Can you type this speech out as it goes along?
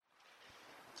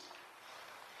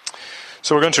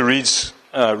So we're going to read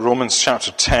Romans chapter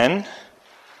 10,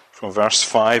 from verse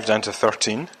 5 down to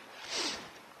 13.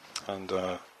 And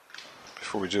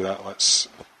before we do that, let's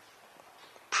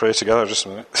pray together just a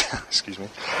minute. Excuse me.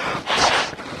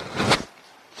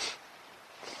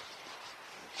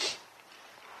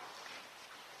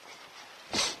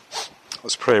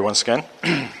 Let's pray once again.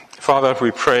 Father, we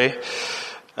pray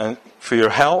for your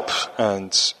help,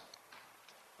 and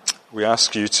we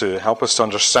ask you to help us to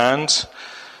understand,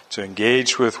 to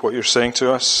engage with what you're saying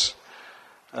to us,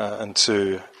 and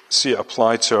to see it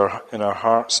applied in our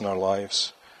hearts and our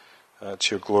lives,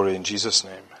 to your glory in Jesus'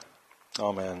 name.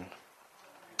 Amen.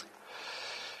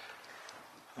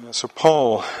 So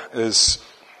Paul is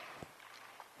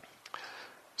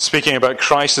speaking about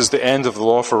Christ as the end of the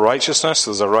law for righteousness.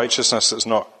 There's a righteousness that's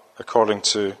not according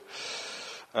to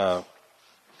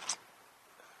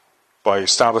by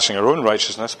establishing our own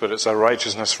righteousness, but it's a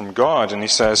righteousness from God. And he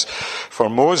says,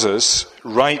 for Moses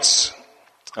writes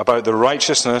about the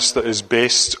righteousness that is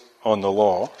based on the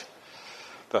law,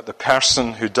 that the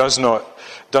person who does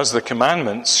the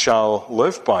commandments shall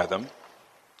live by them.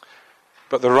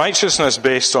 But the righteousness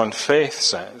based on faith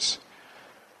says,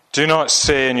 do not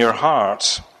say in your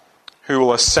heart, who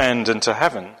will ascend into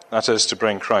heaven, that is to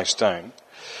bring Christ down,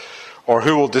 or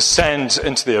who will descend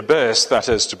into the abyss, that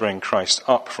is to bring Christ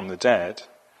up from the dead.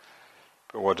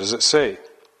 But what does it say?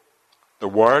 The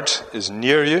word is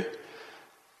near you,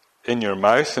 in your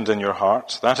mouth and in your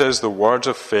heart. That is the word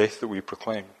of faith that we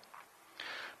proclaim.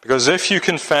 Because if you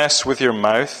confess with your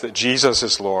mouth that Jesus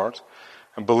is Lord,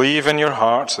 and believe in your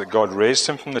heart that God raised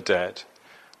him from the dead,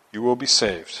 you will be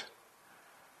saved.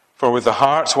 For with the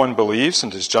heart one believes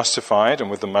and is justified,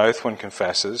 and with the mouth one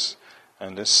confesses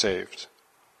and is saved.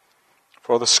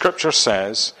 For the scripture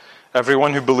says,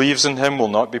 everyone who believes in him will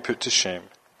not be put to shame.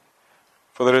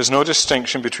 For there is no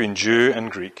distinction between Jew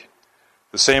and Greek.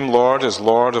 The same Lord is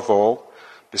Lord of all,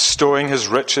 bestowing his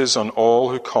riches on all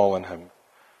who call on him.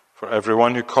 For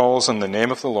everyone who calls on the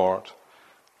name of the Lord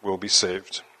will be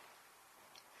saved.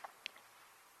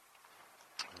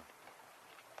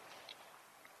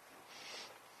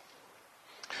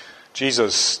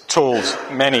 Jesus told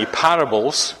many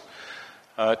parables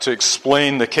to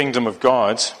explain the kingdom of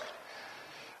God,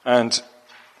 and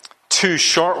two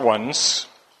short ones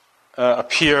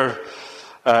appear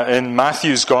in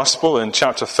Matthew's Gospel in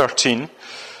chapter 13,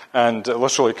 and they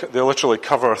literally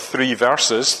cover 3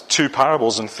 verses, 2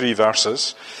 parables in 3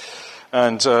 verses.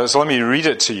 And so let me read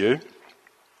it to you.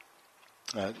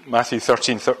 Matthew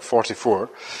 13:44.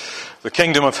 The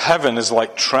kingdom of heaven is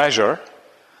like treasure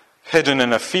hidden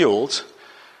in a field,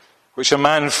 which a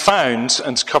man found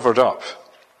and covered up.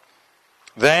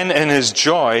 Then in his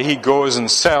joy he goes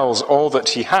and sells all that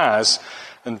he has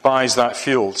and buys that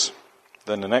field.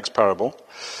 Then the next parable.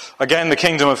 Again, the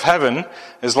kingdom of heaven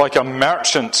is like a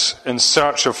merchant in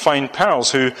search of fine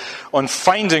pearls, who, on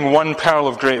finding one pearl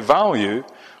of great value,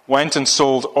 went and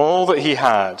sold all that he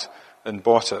had and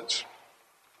bought it.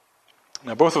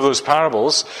 Now, both of those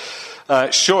parables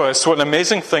show us what an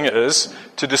amazing thing it is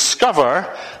to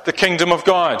discover the kingdom of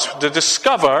God, to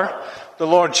discover the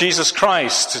Lord Jesus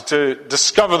Christ, to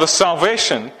discover the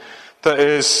salvation that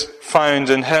is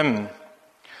found in him.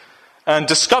 And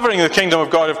discovering the kingdom of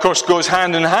God, of course, goes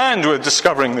hand in hand with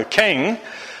discovering the king.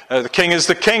 The king is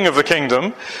the king of the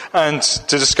kingdom, and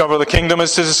to discover the kingdom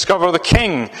is to discover the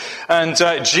king. And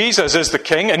Jesus is the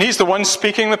king, and he's the one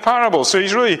speaking the parable. So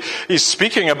he's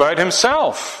speaking about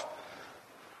himself.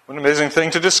 What an amazing thing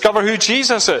to discover who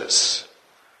Jesus is,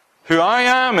 who I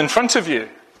am in front of you,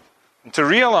 and to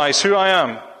realize who I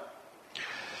am.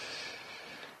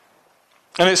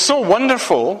 And it's so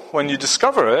wonderful when you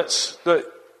discover it that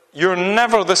you're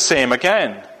never the same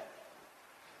again.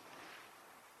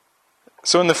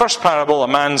 So in the first parable, a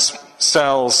man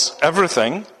sells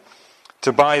everything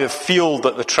to buy the field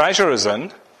that the treasure is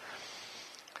in.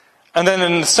 And then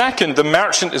in the second, the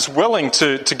merchant is willing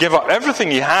to give up everything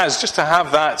he has just to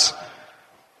have that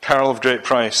pearl of great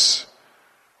price,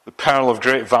 the pearl of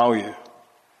great value.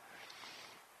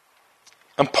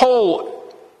 And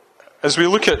Paul, as we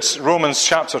look at Romans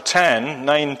chapter 10,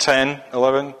 9, 10,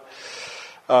 11,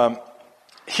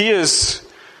 he is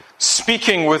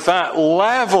speaking with that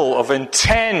level of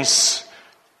intense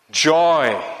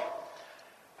joy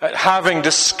at having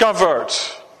discovered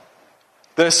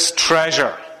this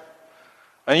treasure.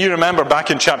 And you remember back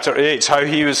in chapter 8 how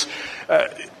he was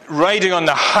riding on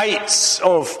the heights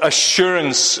of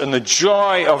assurance and the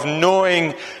joy of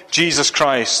knowing Jesus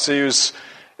Christ. He was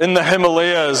in the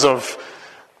Himalayas of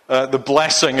the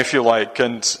blessing, if you like,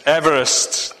 and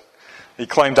Everest. He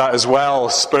climbed that as well,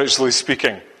 spiritually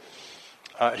speaking.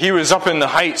 He was up in the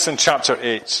heights in chapter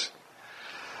 8.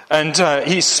 And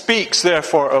he speaks,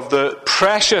 therefore, of the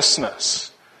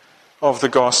preciousness of the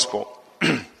gospel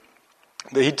that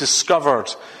he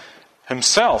discovered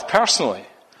himself personally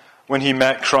when he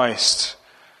met Christ.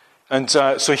 And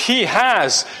so he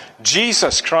has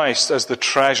Jesus Christ as the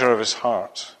treasure of his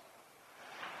heart.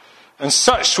 And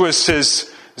such was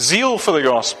his zeal for the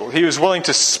gospel. He was willing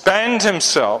to spend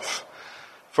himself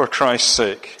for Christ's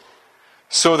sake,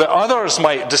 so that others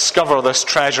might discover this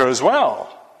treasure as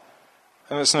well.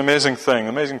 And it's an amazing thing,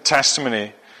 amazing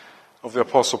testimony of the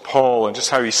Apostle Paul and just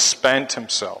how he spent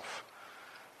himself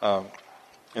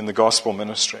in the gospel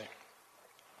ministry.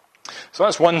 So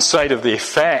that's one side of the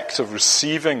effect of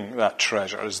receiving that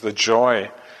treasure, is the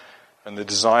joy and the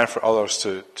desire for others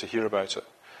to hear about it.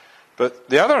 But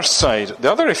the other side,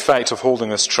 the other effect of holding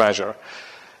this treasure,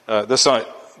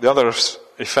 the other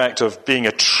effect of being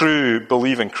a true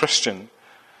believing Christian,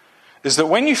 is that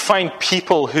when you find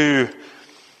people who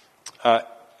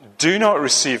do not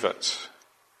receive it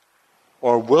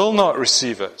or will not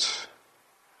receive it,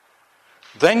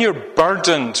 then you're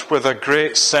burdened with a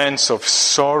great sense of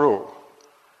sorrow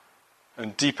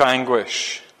and deep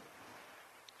anguish.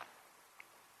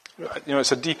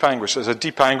 It's a deep anguish. There's a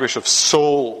deep anguish of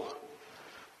soul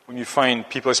when you find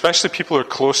people, especially people who are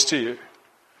close to you.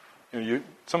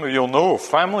 Some of you will know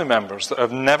family members that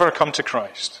have never come to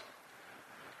Christ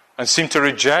and seem to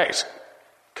reject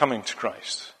coming to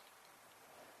Christ.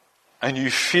 And you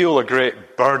feel a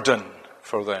great burden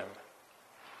for them.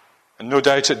 And no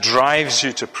doubt it drives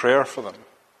you to prayer for them.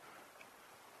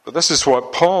 But this is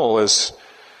what Paul is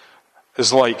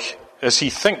like as he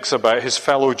thinks about his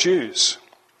fellow Jews,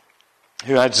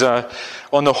 who had,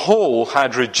 on the whole,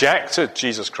 had rejected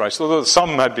Jesus Christ, although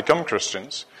some had become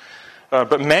Christians,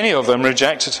 but many of them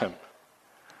rejected him.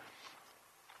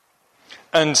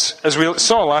 And as we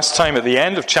saw last time at the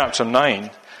end of chapter 9,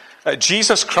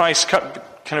 Jesus Christ kind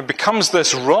of becomes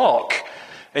this rock.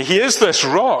 He is this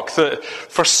rock that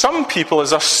for some people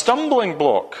is a stumbling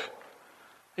block.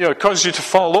 It causes you to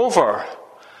fall over.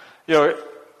 You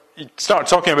start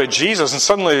talking about Jesus and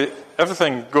suddenly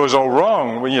everything goes all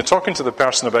wrong when you're talking to the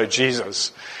person about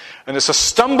Jesus. And it's a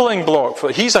stumbling block.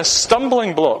 He's a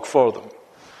stumbling block for them.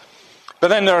 But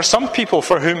then there are some people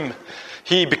for whom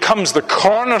he becomes the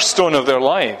cornerstone of their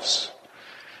lives.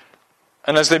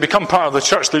 And as they become part of the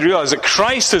church, they realize that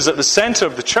Christ is at the center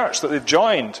of the church that they've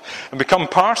joined and become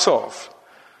part of.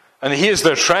 And he is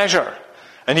their treasure.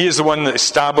 And he is the one that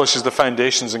establishes the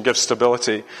foundations and gives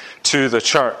stability to the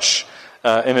church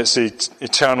in its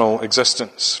eternal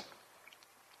existence.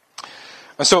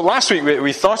 And so last week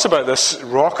we thought about this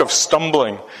rock of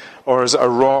stumbling, or is it a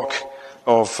rock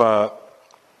of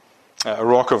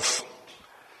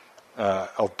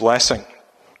blessing.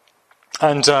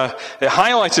 And it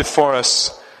highlighted for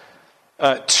us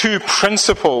two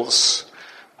principles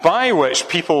by which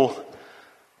people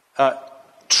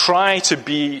try to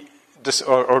be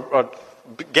or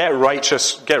get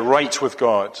right with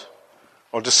God,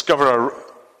 or discover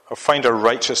or find a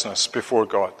righteousness before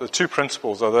God. The two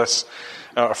principles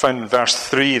are found in verse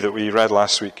 3 that we read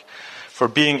last week. For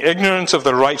being ignorant of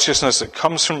the righteousness that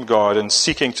comes from God and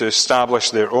seeking to establish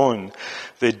their own,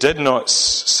 they did not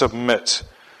submit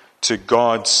to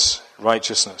God's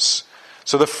righteousness.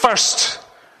 So the first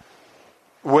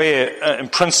way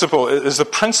and principle is the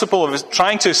principle of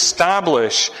trying to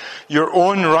establish your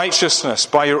own righteousness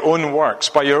by your own works,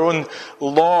 by your own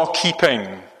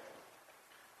law-keeping,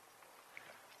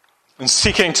 and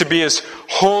seeking to be as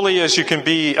holy as you can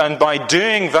be. And by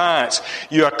doing that,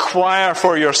 you acquire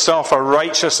for yourself a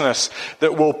righteousness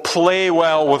that will play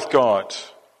well with God.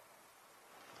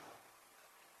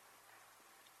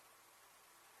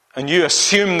 And you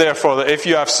assume, therefore, that if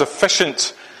you have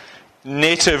sufficient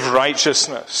native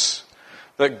righteousness,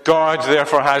 that God,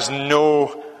 therefore, has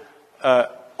no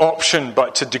option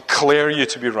but to declare you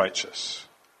to be righteous.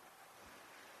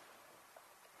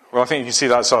 Well, I think you can see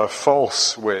that's a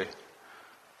false way.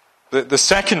 The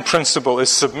second principle is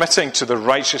submitting to the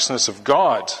righteousness of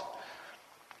God.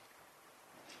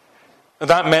 And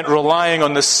that meant relying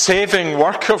on the saving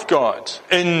work of God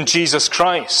in Jesus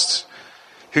Christ,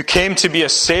 who came to be a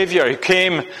Savior, who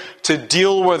came to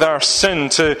deal with our sin,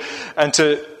 to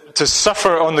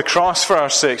suffer on the cross for our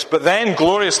sakes, but then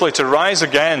gloriously to rise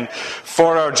again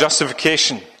for our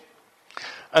justification.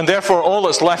 And therefore all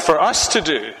that's left for us to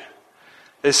do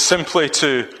is simply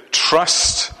to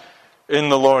trust in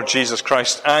the Lord Jesus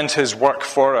Christ and his work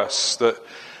for us, that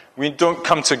we don't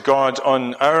come to God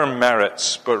on our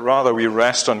merits, but rather we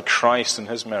rest on Christ and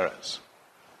his merits.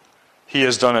 He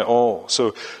has done it all.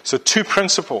 So two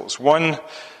principles. One,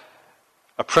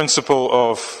 a principle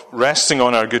of resting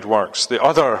on our good works. The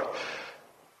other,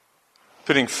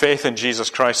 putting faith in Jesus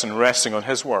Christ and resting on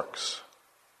his works.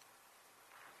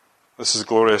 This is a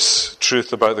glorious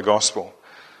truth about the gospel,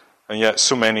 and yet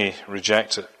so many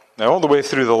reject it. Now, all the way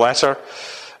through the letter,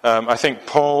 I think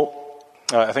Paul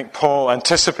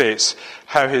anticipates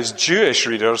how his Jewish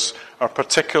readers are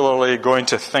particularly going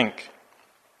to think.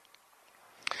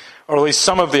 Or at least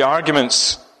some of the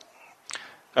arguments,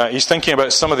 he's thinking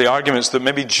about some of the arguments that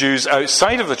maybe Jews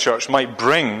outside of the church might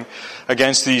bring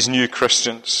against these new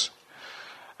Christians.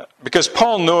 Because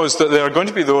Paul knows that there are going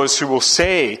to be those who will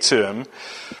say to him,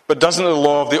 but doesn't the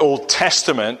law of the Old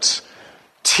Testament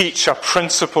teach a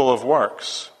principle of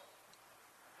works?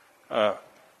 Now,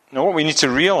 what we need to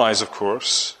realize, of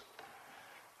course,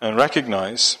 and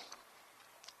recognize,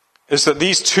 is that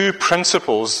these two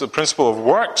principles, the principle of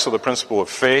works or the principle of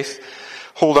faith,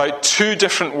 hold out two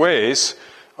different ways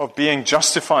of being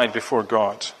justified before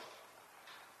God.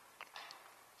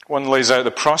 One lays out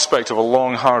the prospect of a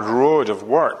long, hard road of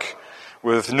work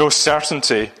with no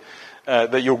certainty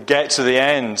that you'll get to the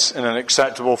end in an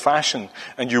acceptable fashion,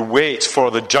 and you wait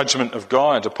for the judgment of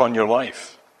God upon your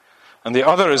life. And the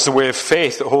other is the way of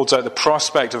faith that holds out the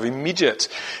prospect of immediate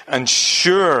and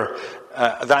sure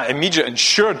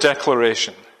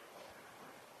declaration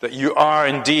that you are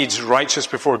indeed righteous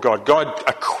before God. God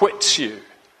acquits you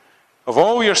of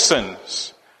all your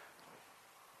sins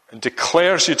and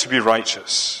declares you to be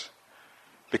righteous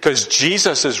because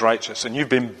Jesus is righteous and you've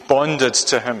been bonded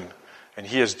to him and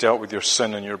he has dealt with your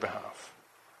sin on your behalf.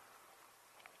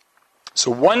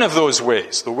 So one of those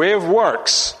ways, the way of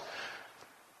works,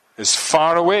 is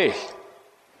far away,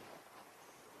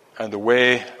 and the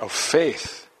way of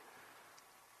faith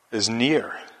is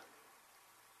near.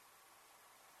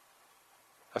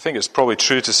 I think it's probably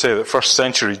true to say that first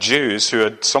century Jews who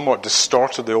had somewhat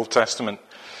distorted the Old Testament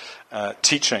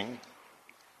teaching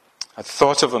had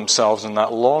thought of themselves in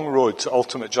that long road to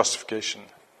ultimate justification.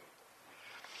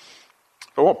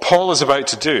 But what Paul is about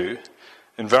to do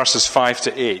in verses 5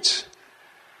 to 8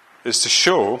 is to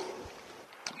show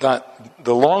that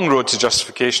the long road to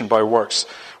justification by works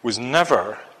was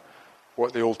never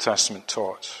what the Old Testament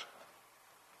taught.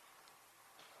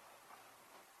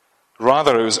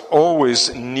 Rather, it was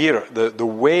always nearer. The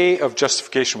way of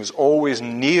justification was always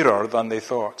nearer than they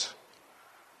thought.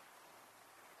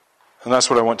 And that's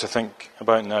what I want to think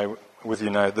about now with you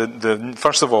now.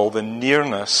 First of all, the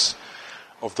nearness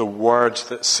of the word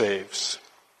that saves.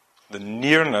 The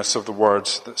nearness of the word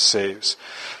that saves.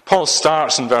 Paul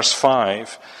starts in verse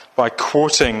 5 by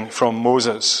quoting from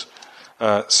Moses.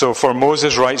 So for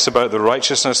Moses writes about the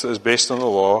righteousness that is based on the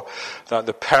law, that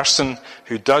the person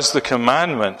who does the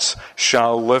commandments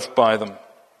shall live by them.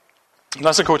 And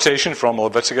that's a quotation from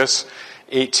Leviticus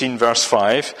 18 verse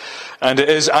 5. And it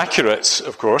is accurate,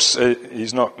 of course.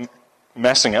 He's not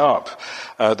messing it up.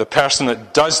 The person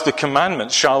that does the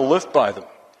commandments shall live by them.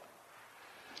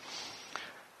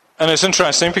 And it's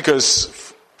interesting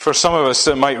because for some of us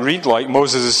it might read like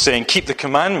Moses is saying, keep the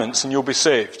commandments and you'll be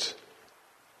saved.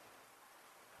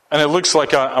 And it looks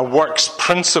like a works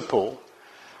principle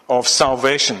of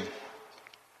salvation.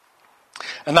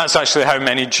 And that's actually how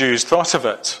many Jews thought of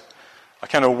it. A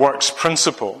kind of works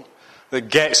principle that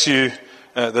gets you,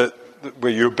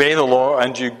 where you obey the law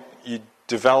and you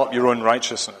develop your own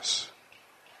righteousness.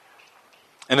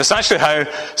 And it's actually how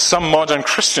some modern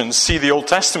Christians see the Old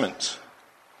Testament.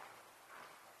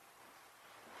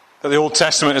 That the Old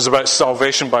Testament is about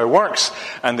salvation by works,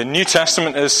 and the New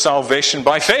Testament is salvation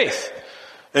by faith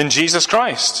in Jesus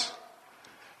Christ.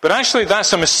 But actually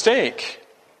that's a mistake.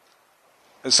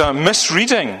 It's a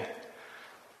misreading.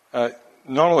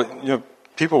 Normally,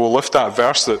 people will lift that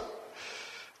verse that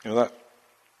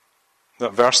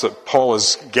verse that Paul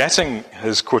is getting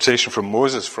his quotation from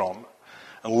Moses from,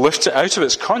 and lift it out of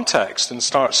its context and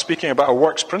start speaking about a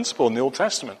works principle in the Old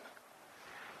Testament.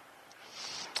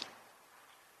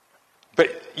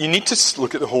 But you need to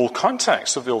look at the whole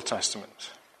context of the Old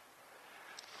Testament.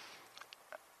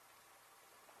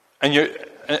 And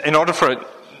in order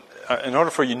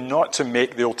for you not to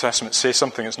make the Old Testament say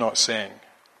something it's not saying,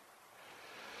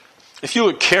 if you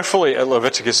look carefully at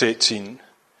Leviticus 18,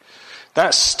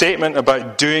 that statement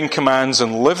about doing commands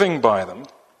and living by them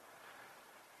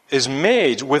is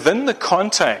made within the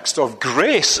context of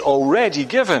grace already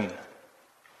given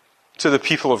to the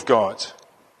people of God.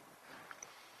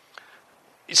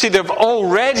 You see, they've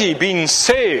already been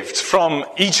saved from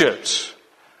Egypt.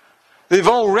 They've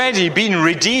already been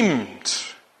redeemed.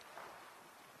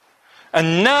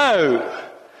 And now,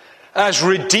 as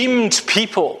redeemed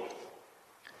people,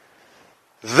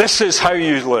 this is how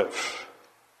you live.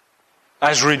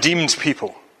 As redeemed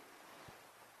people.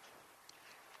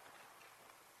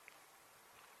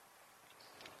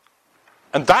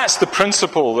 And that's the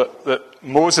principle that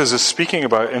Moses is speaking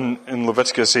about in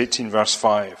Leviticus 18, verse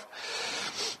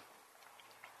 5.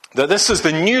 That this is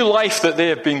the new life that they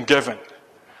have been given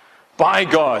by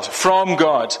God, from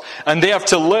God. And they have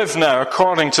to live now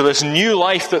according to this new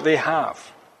life that they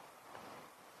have.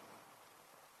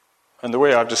 And the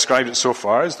way I've described it so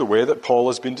far is the way that Paul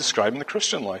has been describing the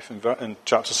Christian life in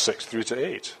chapters 6 through to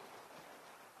 8.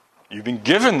 You've been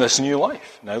given this new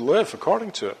life. Now live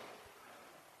according to it.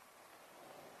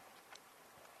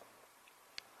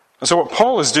 And so what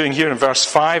Paul is doing here in verse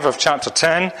 5 of chapter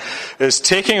 10 is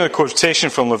taking the quotation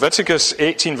from Leviticus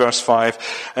 18 verse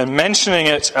 5 and mentioning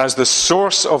it as the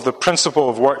source of the principle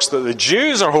of works that the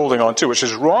Jews are holding on to, which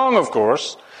is wrong, of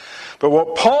course. But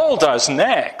what Paul does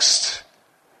next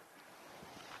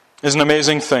is an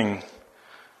amazing thing.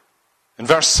 In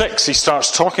verse 6, he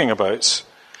starts talking about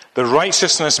the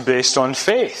righteousness based on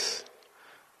faith.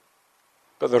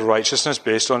 But the righteousness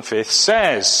based on faith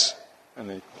says, and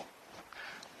he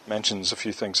mentions a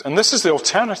few things, and this is the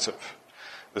alternative.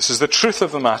 This is the truth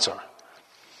of the matter.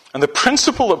 And the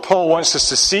principle that Paul wants us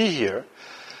to see here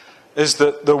is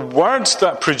that the word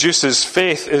that produces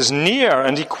faith is near,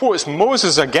 and he quotes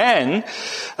Moses again,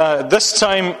 this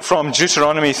time from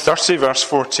Deuteronomy 30, verse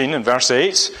 14 and verse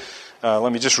 8.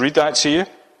 Let me just read that to you.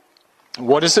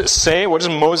 What does it say? What does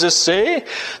Moses say?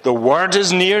 The word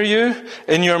is near you,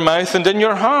 in your mouth and in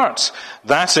your heart.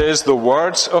 That is the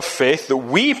words of faith that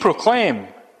we proclaim.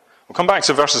 We'll come back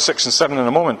to verses 6 and 7 in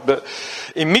a moment, but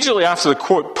immediately after the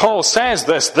quote, Paul says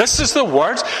this is the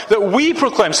word that we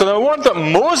proclaim. So the word that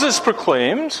Moses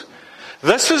proclaimed,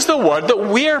 this is the word that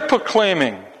we're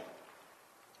proclaiming.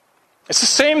 It's the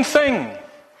same thing.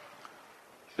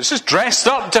 It's just dressed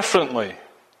up differently.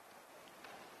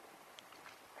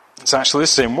 It's actually the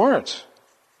same word.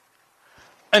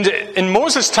 And in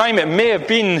Moses' time, it may have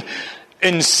been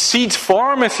in seed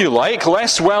form, if you like,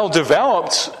 less well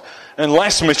developed and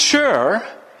less mature.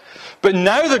 But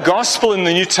now the gospel in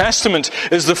the New Testament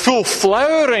is the full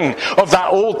flowering of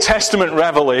that Old Testament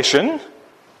revelation.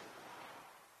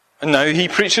 And now he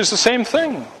preaches the same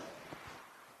thing.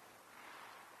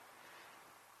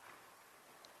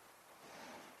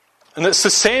 And it's the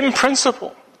same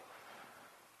principle.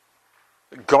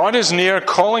 God is near,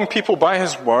 calling people by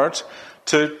his word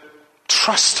to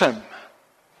trust him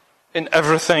in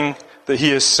everything that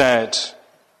he has said.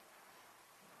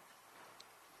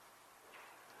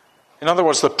 In other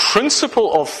words, the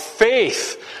principle of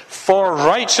faith for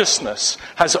righteousness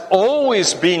has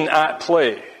always been at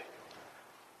play.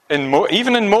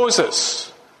 Even in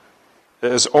Moses,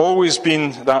 it has always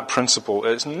been that principle.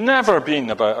 It's never been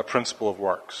about a principle of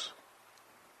works.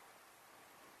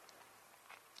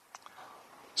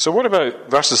 So what about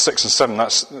verses 6 and 7?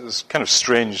 That's kind of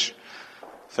strange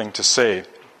thing to say.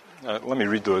 Let me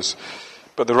read those.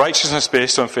 But the righteousness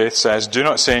based on faith says, do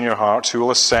not say in your heart, who will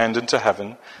ascend into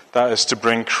heaven? That is to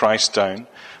bring Christ down.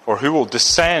 Or who will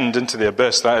descend into the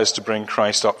abyss? That is to bring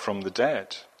Christ up from the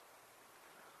dead.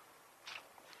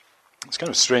 It's kind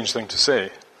of a strange thing to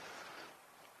say.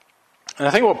 And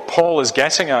I think what Paul is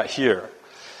getting at here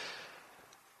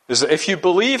is that if you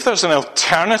believe there's an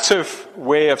alternative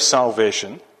way of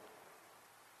salvation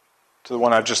to the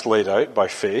one I've just laid out by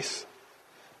faith,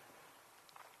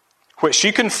 which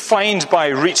you can find by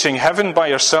reaching heaven by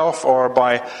yourself or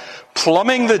by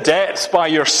plumbing the depths by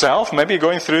yourself, maybe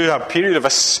going through a period of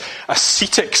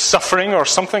ascetic suffering or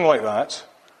something like that,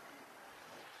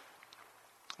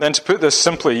 then to put it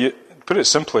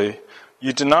simply,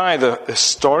 you deny the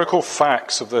historical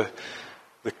facts of the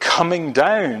coming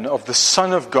down of the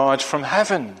Son of God from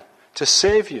heaven to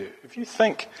save you. If you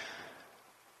think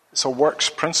it's a works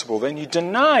principle, then you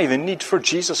deny the need for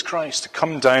Jesus Christ to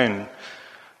come down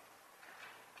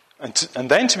and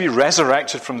then to be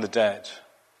resurrected from the dead.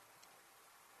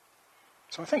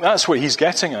 So I think that's what he's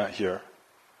getting at here.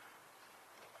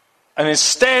 And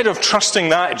instead of trusting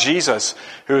that Jesus,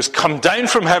 who has come down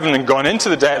from heaven and gone into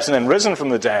the depths and then risen from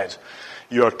the dead,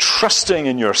 you are trusting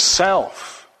in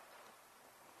yourself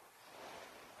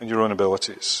and your own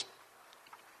abilities.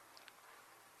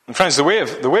 And friends, the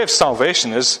way of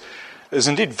salvation is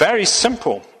indeed very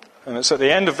simple. And it's at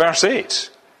the end of verse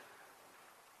 8.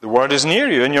 The word is near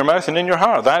you, in your mouth and in your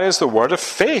heart. That is the word of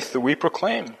faith that we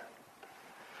proclaim.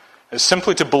 It's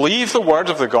simply to believe the word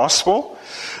of the gospel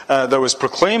that was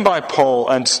proclaimed by Paul,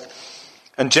 and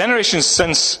generations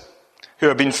since who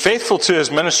have been faithful to his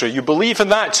ministry. You believe in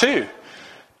that too.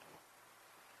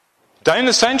 Down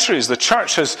the centuries, the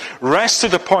church has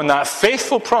rested upon that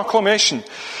faithful proclamation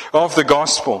of the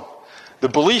gospel, the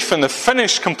belief in the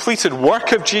finished, completed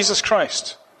work of Jesus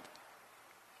Christ.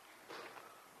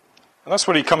 And that's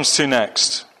what he comes to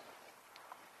next.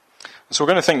 So we're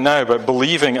going to think now about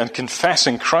believing and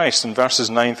confessing Christ in verses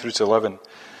 9 through to 11.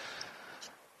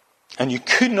 And you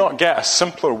could not get a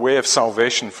simpler way of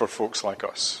salvation for folks like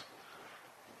us.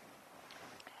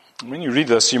 When you read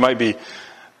this,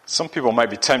 some people might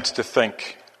be tempted to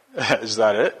think, is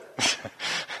that it?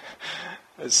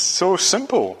 It's so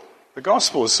simple. The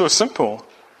gospel is so simple.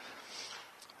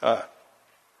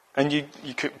 And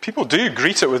people do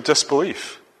greet it with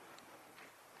disbelief.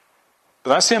 But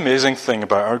that's the amazing thing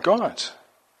about our God.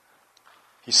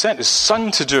 He sent his Son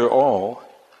to do it all,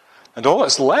 and all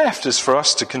that's left is for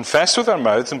us to confess with our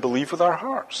mouths and believe with our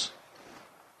hearts.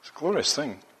 It's a glorious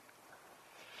thing.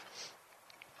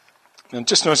 And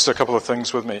just notice a couple of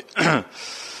things with me.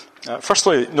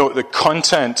 Firstly, note the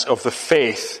content of the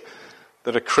faith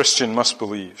that a Christian must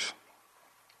believe.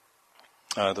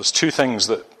 There's two things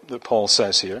that Paul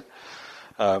says here.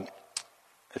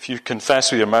 If you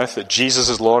confess with your mouth that Jesus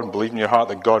is Lord and believe in your heart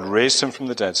that God raised him from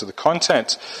the dead. So the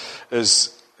content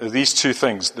is these two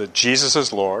things, that Jesus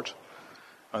is Lord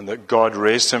and that God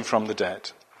raised him from the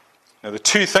dead. Now the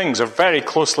two things are very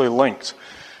closely linked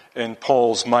in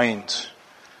Paul's mind.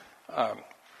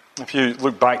 If you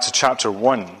look back to chapter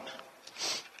 1,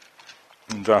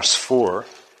 in verse 4,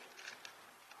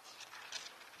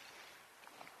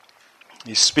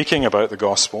 he's speaking about the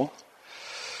gospel.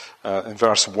 In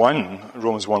verse 1,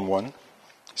 Romans 1:1, he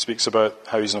speaks about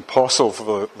how he's an apostle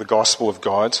for the gospel of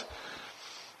God,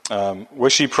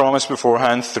 which he promised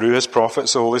beforehand through his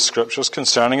prophets, the Holy Scriptures,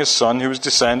 concerning his Son, who was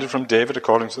descended from David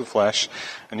according to the flesh.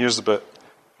 And here's the bit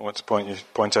I want to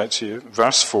point out to you.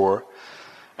 Verse 4,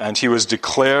 and he was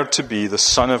declared to be the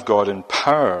Son of God in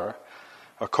power,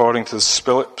 according to the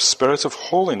Spirit of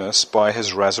holiness by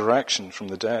his resurrection from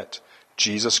the dead,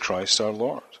 Jesus Christ our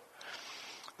Lord.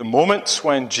 The moment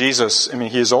when Jesus,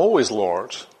 he is always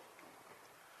Lord,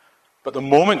 but the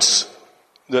moment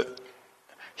that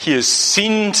he is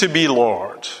seen to be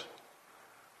Lord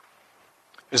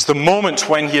is the moment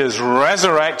when he is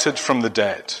resurrected from the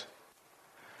dead.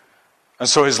 And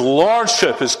so his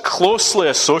lordship is closely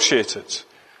associated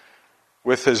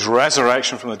with his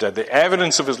resurrection from the dead. The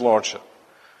evidence of his lordship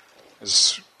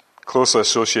is closely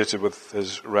associated with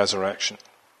his resurrection.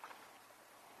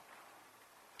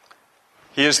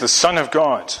 He is the Son of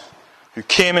God who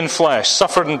came in flesh,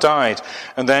 suffered and died,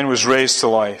 and then was raised to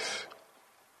life.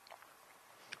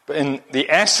 But in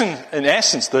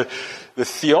essence, the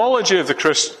theology of the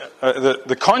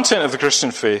content of the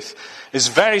Christian faith is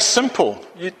very simple.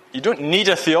 You don't need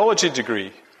a theology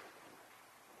degree.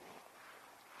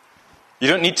 You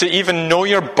don't need to even know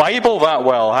your Bible that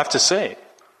well, I have to say.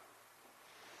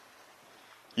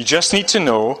 You just need to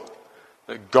know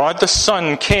that God the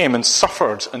Son came and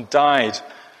suffered and died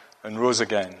and rose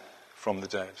again from the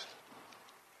dead.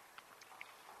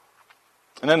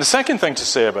 And then the second thing to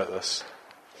say about this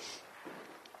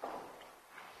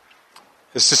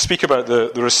is to speak about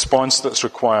the response that's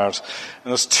required.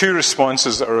 And there's two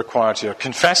responses that are required here.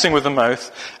 Confessing with the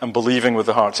mouth and believing with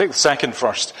the heart. Take the second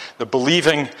first, the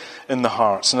believing in the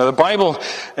heart. Now in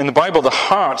the Bible, the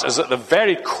heart is at the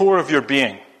very core of your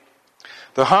being.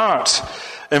 The heart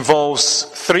involves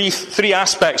three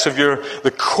aspects of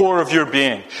the core of your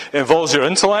being. It involves your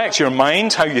intellect, your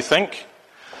mind, how you think.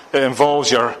 It involves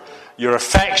your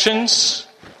affections,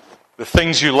 the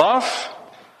things you love,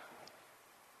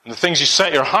 and the things you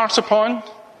set your heart upon.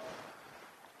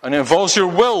 And it involves your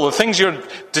will, the things you're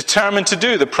determined to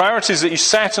do, the priorities that you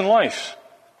set in life,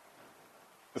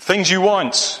 the things you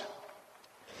want.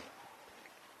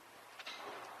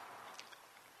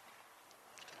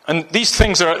 And these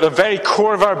things are at the very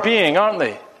core of our being, aren't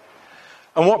they?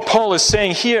 And what Paul is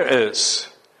saying here is,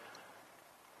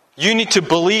 you need to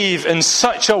believe in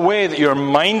such a way that your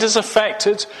mind is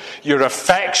affected, your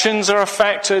affections are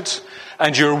affected,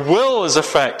 and your will is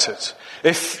affected.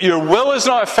 If your will is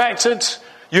not affected,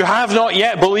 you have not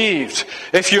yet believed.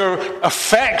 If your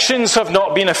affections have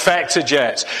not been affected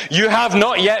yet, you have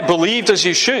not yet believed as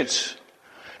you should.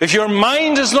 If your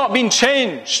mind has not been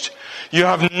changed, you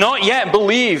have not yet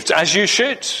believed as you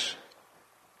should.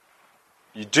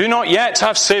 You do not yet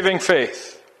have saving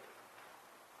faith.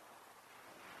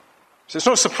 So it's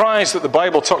no surprise that the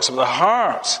Bible talks about the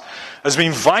heart as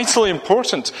being vitally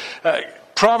important.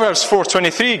 Proverbs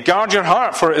 4:23, guard your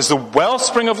heart, for it is the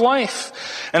wellspring of life.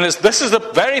 And this is the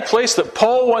very place that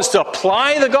Paul wants to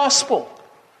apply the gospel.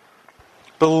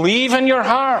 Believe in your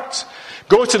heart.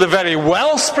 Go to the very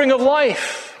wellspring of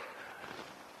life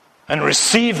and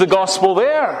receive the gospel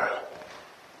there.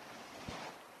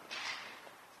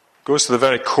 Goes to the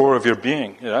very core of your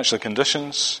being. It actually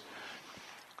conditions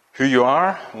who you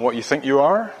are and what you think you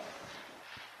are.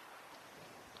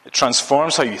 It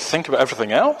transforms how you think about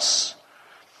everything else.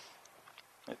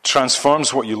 It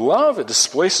transforms what you love. It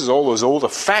displaces all those old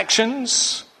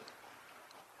affections.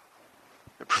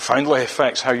 It profoundly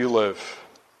affects how you live.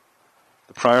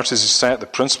 The priorities you set, the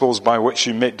principles by which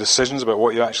you make decisions about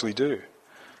what you actually do.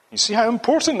 You see how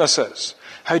important this is,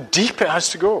 how deep it has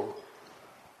to go.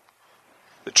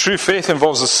 That true faith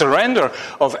involves the surrender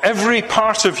of every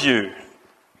part of you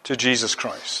to Jesus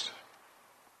Christ.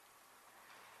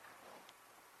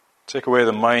 Take away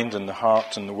the mind and the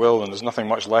heart and the will, and there's nothing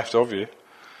much left of you.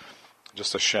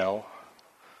 Just a shell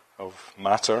of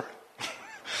matter.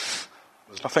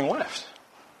 There's nothing left.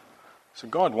 So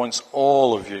God wants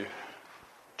all of you.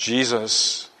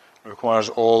 Jesus requires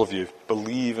all of you.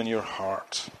 Believe in your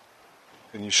heart,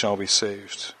 and you shall be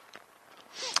saved.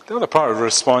 The other part of the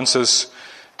response is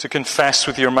to confess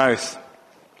with your mouth.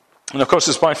 And of course,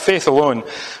 it's by faith alone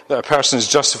that a person is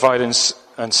justified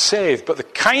and saved. But the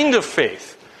kind of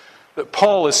faith that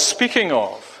Paul is speaking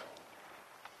of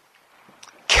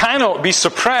cannot be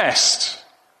suppressed.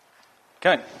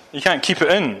 You can't keep it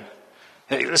in.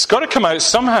 It's got to come out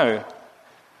somehow.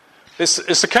 It's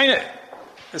the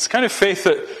kind of faith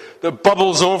that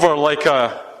bubbles over like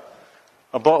a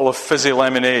bottle of fizzy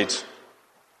lemonade.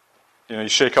 You know, you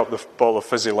shake up the bottle of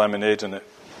fizzy lemonade and it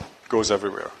goes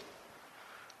everywhere.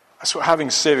 That's what having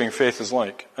saving faith is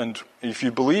like. And if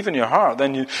you believe in your heart,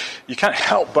 then you can't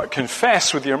help but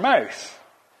confess with your mouth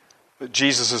that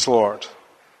Jesus is Lord.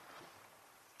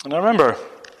 And I remember,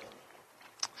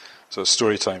 so it's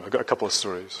story time. I've got a couple of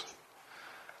stories.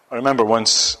 I remember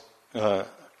once I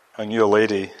knew a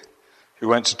lady who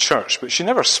went to church, but she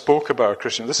never spoke about her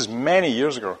Christian. This is many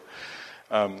years ago.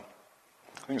 I think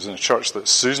it was in a church that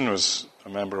Susan was a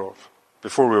member of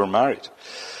before we were married.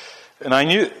 And I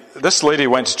knew this lady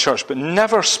went to church, but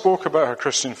never spoke about her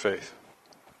Christian faith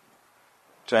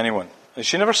to anyone. And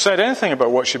she never said anything about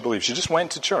what she believed. She just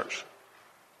went to church.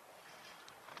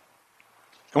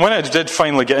 And when I did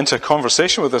finally get into a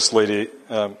conversation with this lady,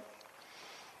 I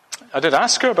did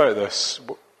ask her about this,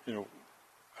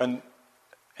 and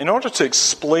in order to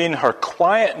explain her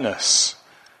quietness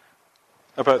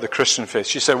about the Christian faith,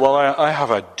 she said, well, I have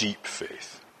a deep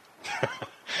faith.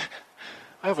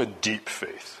 I have a deep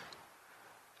faith.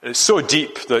 It's so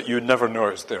deep that you'd never know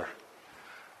it's there.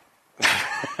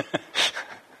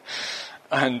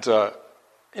 And, that,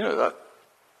 you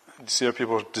see how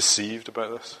people are deceived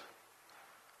about this?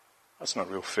 That's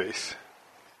not real faith.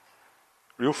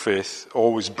 Real faith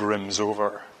always brims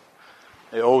over.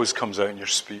 It always comes out in your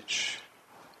speech.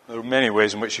 There are many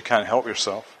ways in which you can't help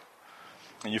yourself.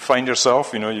 And you find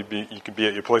yourself, you could be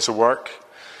at your place of work,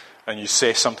 and you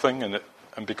say something, and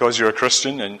because you're a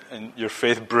Christian and your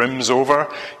faith brims over,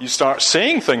 you start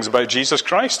saying things about Jesus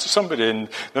Christ to somebody, and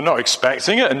they're not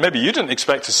expecting it, and maybe you didn't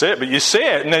expect to say it, but you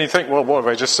say it, and then you think, well, what have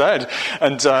I just said?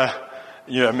 And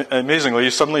amazingly,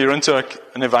 suddenly you're into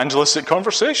an evangelistic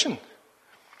conversation.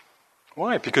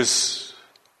 Why? Because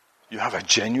you have a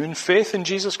genuine faith in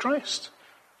Jesus Christ.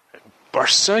 It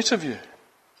bursts out of you.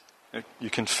 You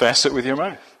confess it with your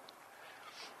mouth.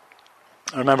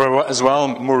 I remember as well,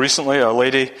 more recently, a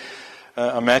lady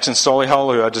I met in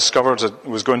Solihull who I discovered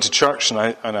was going to church, and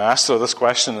I asked her this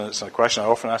question, and it's a question I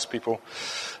often ask people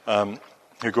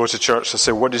who go to church. I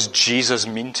say, what does Jesus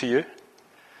mean to you?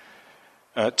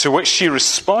 To which she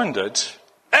responded,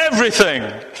 everything!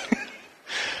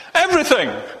 Everything!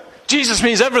 Jesus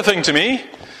means everything to me.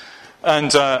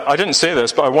 And I didn't say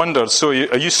this, but I wondered, so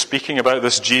are you speaking about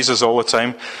this Jesus all the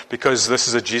time because this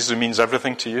is a Jesus who means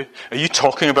everything to you? Are you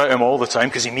talking about him all the time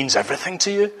because he means everything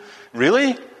to you?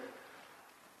 Really?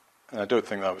 And I don't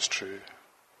think that was true.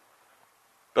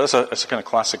 But it's a kind of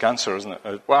classic answer, isn't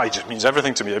it? Well, he just means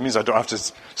everything to me. It means I don't have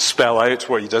to spell out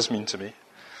what he does mean to me.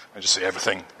 I just say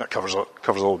everything. That covers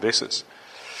all the bases.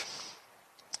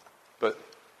 But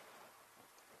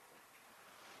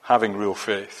having real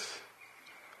faith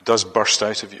does burst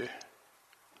out of you.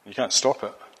 You can't stop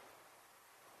it.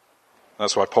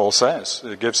 That's why Paul says,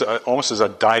 it gives it almost as a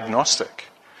diagnostic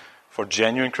for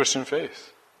genuine Christian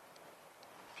faith.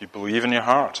 If you believe in your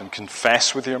heart and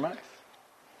confess with your mouth,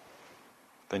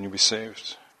 then you'll be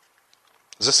saved.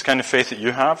 Is this the kind of faith that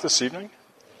you have this evening?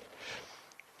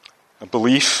 A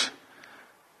belief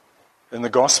in the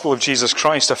gospel of Jesus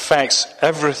Christ affects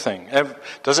everything.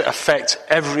 Does it affect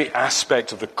every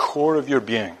aspect of the core of your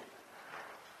being?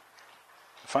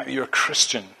 The fact that you're a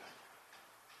Christian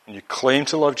and you claim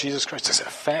to love Jesus Christ, does it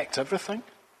affect everything?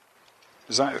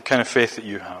 Is that the kind of faith that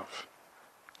you have?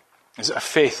 Is it a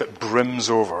faith that brims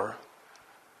over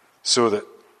so that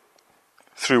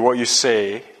through what you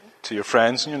say to your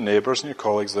friends and your neighbours and your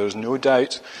colleagues, there's no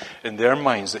doubt in their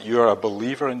minds that you are a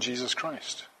believer in Jesus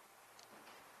Christ?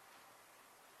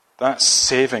 That's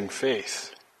saving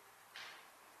faith.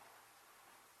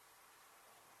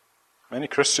 Many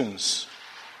Christians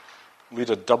lead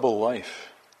a double life.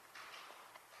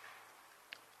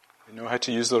 They know how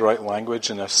to use the right language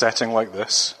in a setting like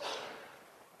this,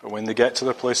 but when they get to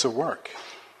their place of work,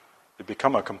 they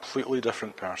become a completely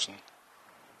different person.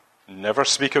 Never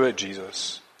speak about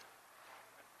Jesus,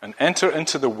 and enter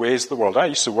into the ways of the world. I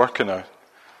used to work in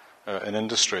an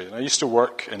industry, and I used to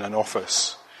work in an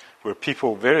office where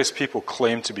various people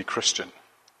claimed to be Christian.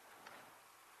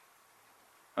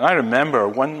 And I remember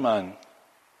one man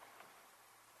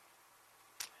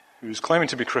who was claiming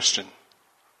to be Christian.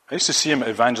 I used to see him at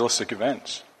evangelistic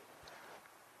events.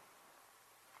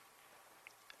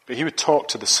 But he would talk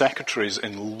to the secretaries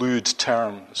in lewd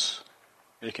terms,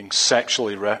 making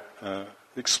sexually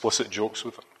explicit jokes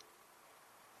with them.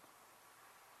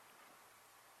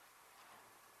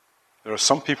 There are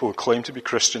some people who claim to be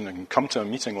Christian and can come to a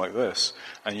meeting like this,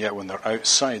 and yet when they're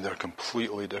outside, they're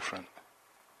completely different.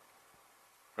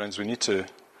 Friends, we need to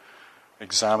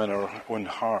examine our own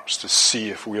hearts to see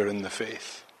if we are in the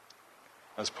faith,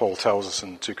 as Paul tells us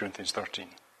in 2 Corinthians 13.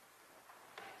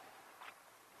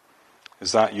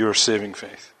 Is that your saving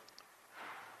faith?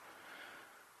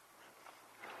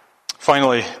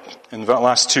 Finally, in the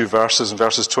last two verses, in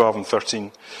verses 12 and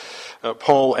 13,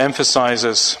 Paul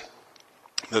emphasizes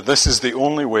that this is the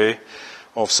only way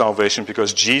of salvation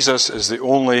because Jesus is the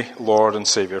only Lord and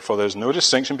Savior. For there is no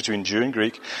distinction between Jew and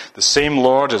Greek. The same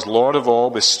Lord is Lord of all,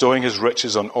 bestowing his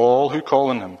riches on all who call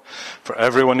on him. For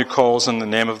everyone who calls in the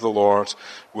name of the Lord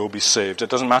will be saved. It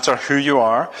doesn't matter who you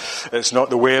are. It's not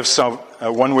the way of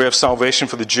one way of salvation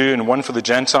for the Jew and one for the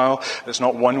Gentile. It's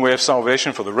not one way of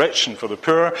salvation for the rich and for the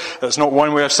poor. It's not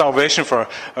one way of salvation for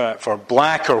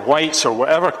black or white or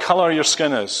whatever color your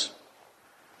skin is.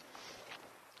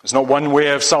 There's not one way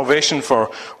of salvation for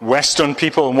Western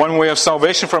people and one way of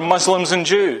salvation for Muslims and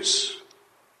Jews.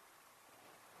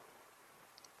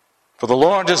 For the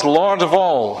Lord is Lord of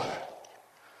all.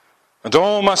 And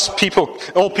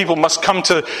all people must come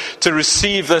to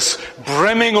receive this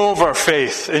brimming over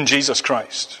faith in Jesus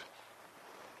Christ.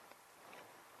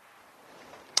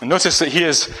 And notice that he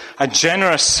is a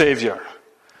generous Savior,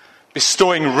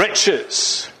 bestowing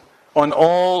riches on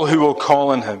all who will call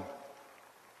on him.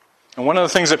 And one of the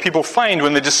things that people find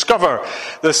when they discover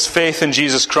this faith in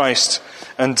Jesus Christ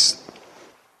is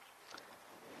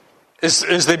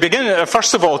they begin,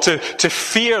 first of all, to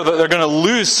fear that they're going to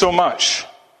lose so much.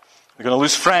 They're going to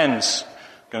lose friends,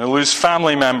 going to lose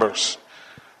family members,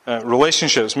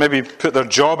 relationships, maybe put their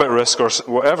job at risk or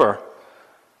whatever.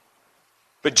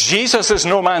 But Jesus is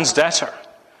no man's debtor.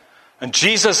 And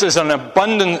Jesus has an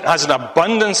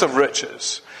abundance of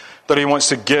riches that he wants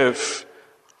to give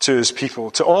to his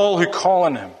people, to all who call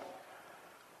on him.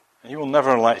 And he will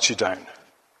never let you down.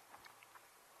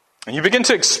 And you begin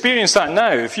to experience that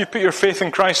now. If you put your faith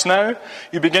in Christ now,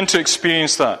 you begin to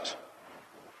experience that.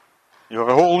 You have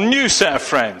a whole new set of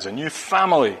friends, a new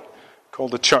family called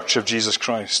the Church of Jesus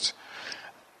Christ.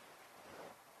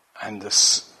 And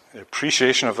the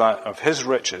appreciation of that, of his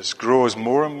riches, grows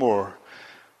more and more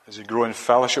as you grow in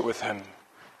fellowship with him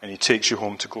and he takes you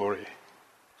home to glory.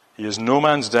 He is no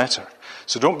man's debtor.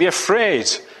 So don't be afraid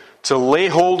to lay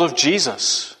hold of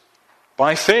Jesus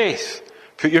by faith.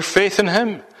 Put your faith in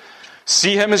him.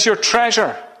 See him as your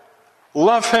treasure.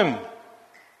 Love him.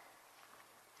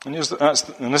 And this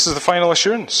is the final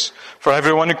assurance. For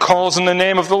everyone who calls in the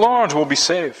name of the Lord will be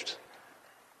saved.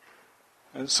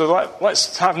 And so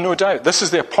let's have no doubt. This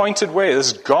is the appointed way.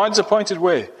 This is God's appointed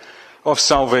way of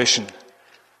salvation.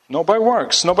 Not by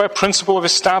works, not by a principle of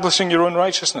establishing your own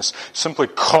righteousness. Simply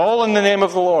call in the name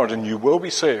of the Lord and you will be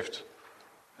saved.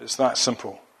 It's that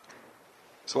simple.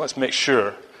 So let's make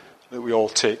sure that we all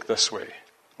take this way.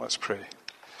 Let's pray.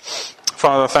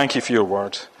 Father, thank you for your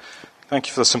word. Thank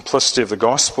you for the simplicity of the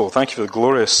gospel. Thank you for the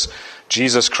glorious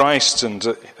Jesus Christ, and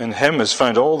in him is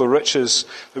found all the riches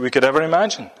that we could ever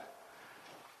imagine.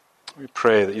 We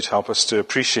pray that you'd help us to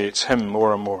appreciate him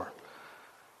more and more.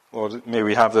 Lord, may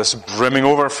we have this brimming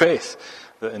over faith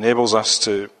that enables us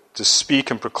to speak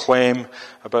and proclaim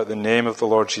about the name of the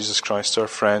Lord Jesus Christ to our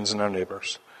friends and our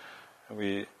neighbours.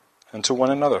 And to one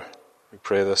another. We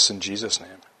pray this in Jesus' name.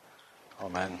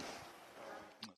 Amen.